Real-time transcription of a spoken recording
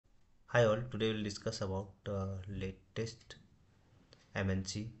Hi all, today we'll discuss about latest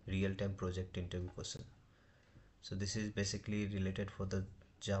MNC real-time project interview question. So this is basically related for the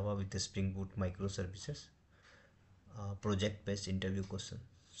Java with the Spring Boot microservices project-based interview question.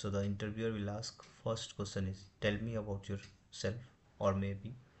 So the interviewer will ask first question is tell me about yourself, or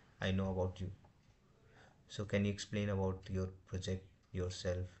maybe I know about you. So can you explain about your project,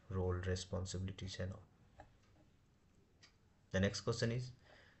 yourself, role, responsibilities and all. The next question is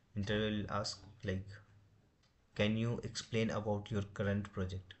interviewer will ask like can you explain about your current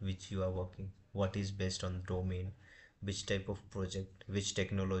project which you are working? What is based on domain? Which type of project? Which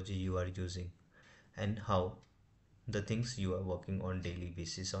technology you are using? And how the things you are working on daily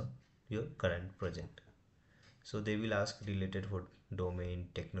basis on your current project. So they will ask related for domain,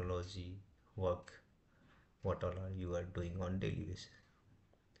 technology, work, what all are you are doing on daily basis.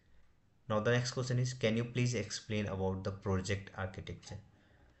 Now the next question is can you please explain about the project architecture?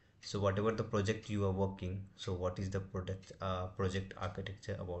 So whatever the project you are working, so what is the project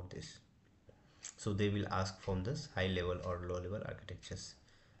architecture about this? So they will ask from this high level or low level architectures.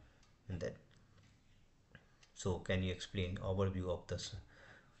 And then so can you explain overview of this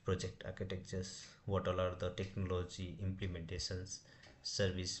project architectures? What all are the technology implementations,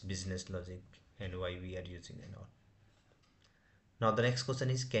 service, business logic, and why we are using and all. Now the next question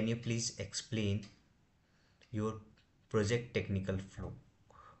is can you please explain your project technical flow?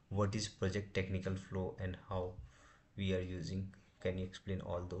 What is project technical flow and how we are using? Can you explain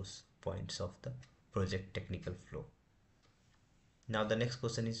all those points of the project technical flow? Now the next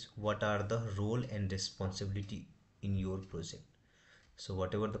question is what are the role and responsibility in your project? So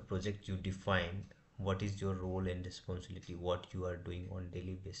whatever the project you define, what is your role and responsibility, what you are doing on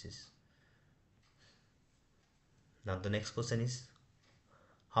daily basis? Now the next question is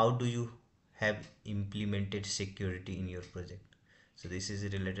how do you have implemented security in your project? So this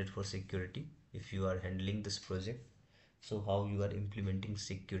is related for security. If you are handling this project, so how you are implementing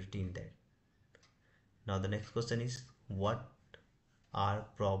security in that. Now the next question is what are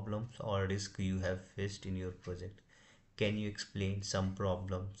problems or risk you have faced in your project? Can you explain some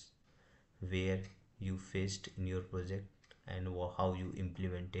problems where you faced in your project and how you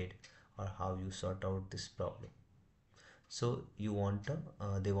implemented or how you sort out this problem? So you want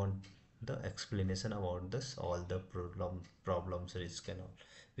they want the explanation about this all the problems risk and all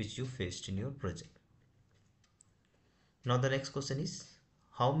which you faced in your project. Now the next question is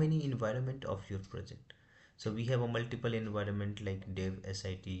how many environment of your project? So we have a multiple environment like dev,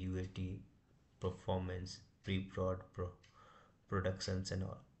 sit, uat, performance, pre-prod, productions and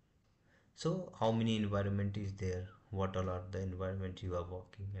all. So how many environment is there, what all are the environment you are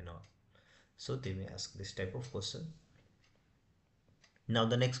working and all. So they may ask this type of question. Now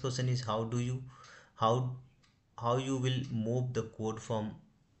the next question is how how you will move the code from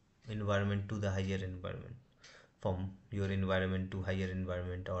environment to the higher environment, from your environment to higher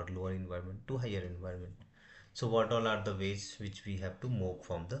environment or lower environment to higher environment. So what all are the ways which we have to move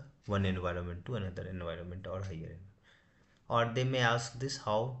from the one environment to another environment or higher environment? Or they may ask this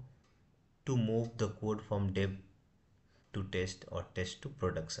how to move the code from dev to test or test to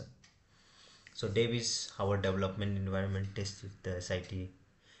production. So dev is our development environment, test is the sit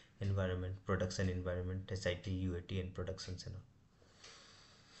environment, production environment, sit, uat and productions and all.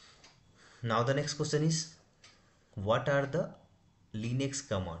 Now the next question is what are the Linux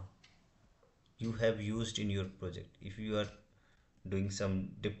command you have used in your project? If you are doing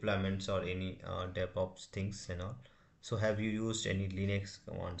some deployments or any DevOps things and all, so have you used any Linux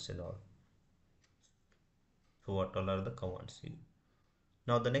commands and all? So what all are the commands you?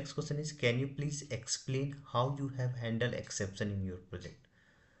 Now the next question is can you please explain how you have handled exception in your project?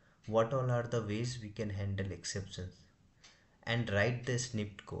 What all are the ways we can handle exceptions? And write the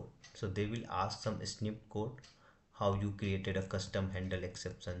snipped code. So they will ask some snipped code how you created a custom handle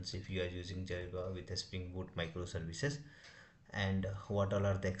exceptions if you are using Java with a Spring Boot microservices, and what all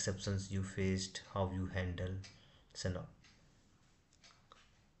are the exceptions you faced, how you handle, so now.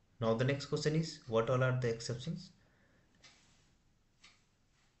 Now the next question is what all are the exceptions?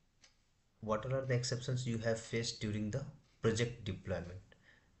 What all are the exceptions you have faced during the project deployment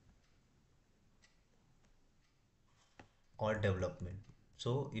or development?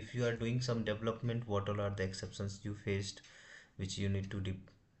 So if you are doing some development, what all are the exceptions you faced which you need to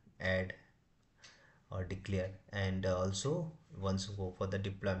add or declare, and also once you go for the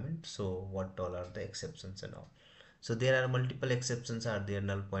deployment, so what all are the exceptions and all. So there are multiple exceptions are there: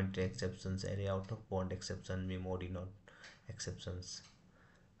 null pointer exceptions, array out of bound exception, memory not exceptions,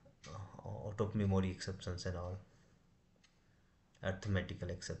 out of memory exceptions and all, arithmetical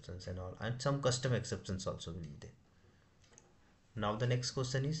exceptions and all, and some custom exceptions also will be there. Now the next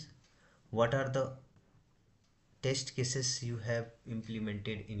question is what are the test cases you have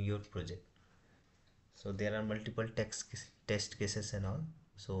implemented in your project. So there are multiple test cases and all.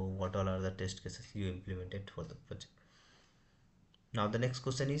 So what all are the test cases you implemented for the project? Now the next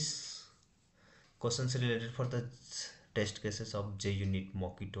question is questions related for the test cases of JUnit,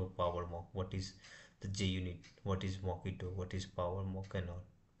 Mockito, Power Mock. What is the JUnit? What is Mockito? What is Power Mock and all?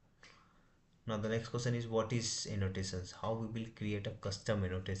 Now the next question is what is annotations? How we will create a custom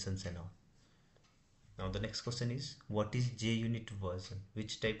annotations and all. Now the next question is what is JUnit version?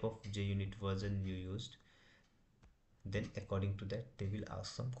 Which type of JUnit version you used? Then according to that they will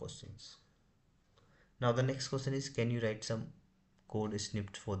ask some questions. Now the next question is can you write some code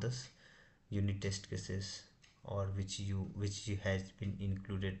snippet for this unit test cases or which has been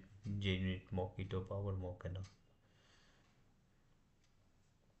included JUnit, Mockito, Power Mock and all.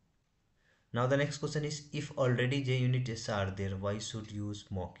 Now the next question is if already JUnit tests are there, why should you use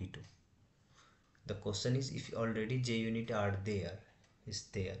Mockito? The question is if already JUnit are there,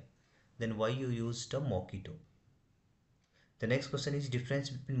 then why you use the Mockito? The next question is difference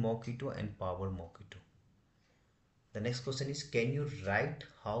between Mockito and Power Mockito. The next question is can you write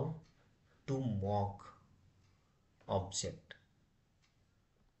how to mock object?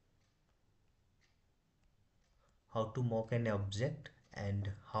 How to mock an object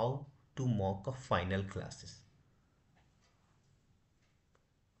and how to mock a final classes.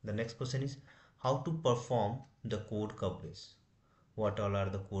 The next question is how to perform the code coverage. What all are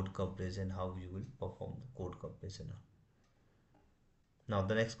the code coverage and how you will perform the code coverage and all. Now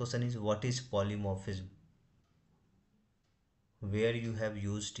the next question is what is polymorphism? Where you have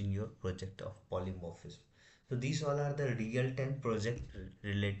used in your project of polymorphism. So these all are the real-time project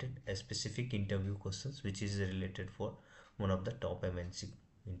related specific interview questions which is related for one of the top MNC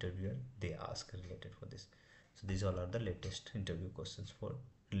interviewer. They ask related for this. So these all are the latest interview questions for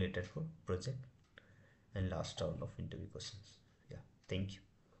related for project and last round of interview questions. Yeah, thank you.